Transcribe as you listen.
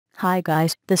Hi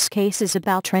guys, this case is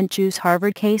about RentJuice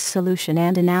Harvard Case Solution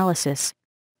and Analysis.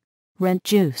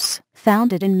 RentJuice,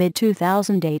 founded in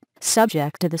mid-2008,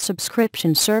 subject to the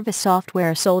subscription service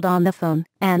software sold on the phone,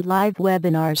 and live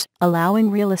webinars,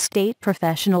 allowing real estate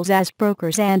professionals as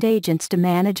brokers and agents to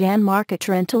manage and market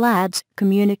rental ads,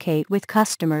 communicate with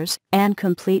customers, and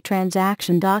complete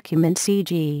transaction documents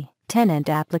e.g., tenant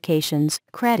applications,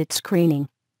 credit screening,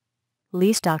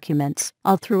 lease documents,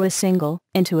 all through a single,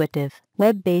 intuitive,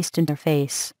 web-based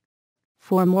interface.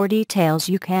 For more details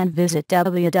you can visit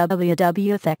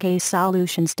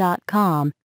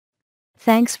www.TheCaseSolutions.com.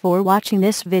 Thanks for watching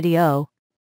this video.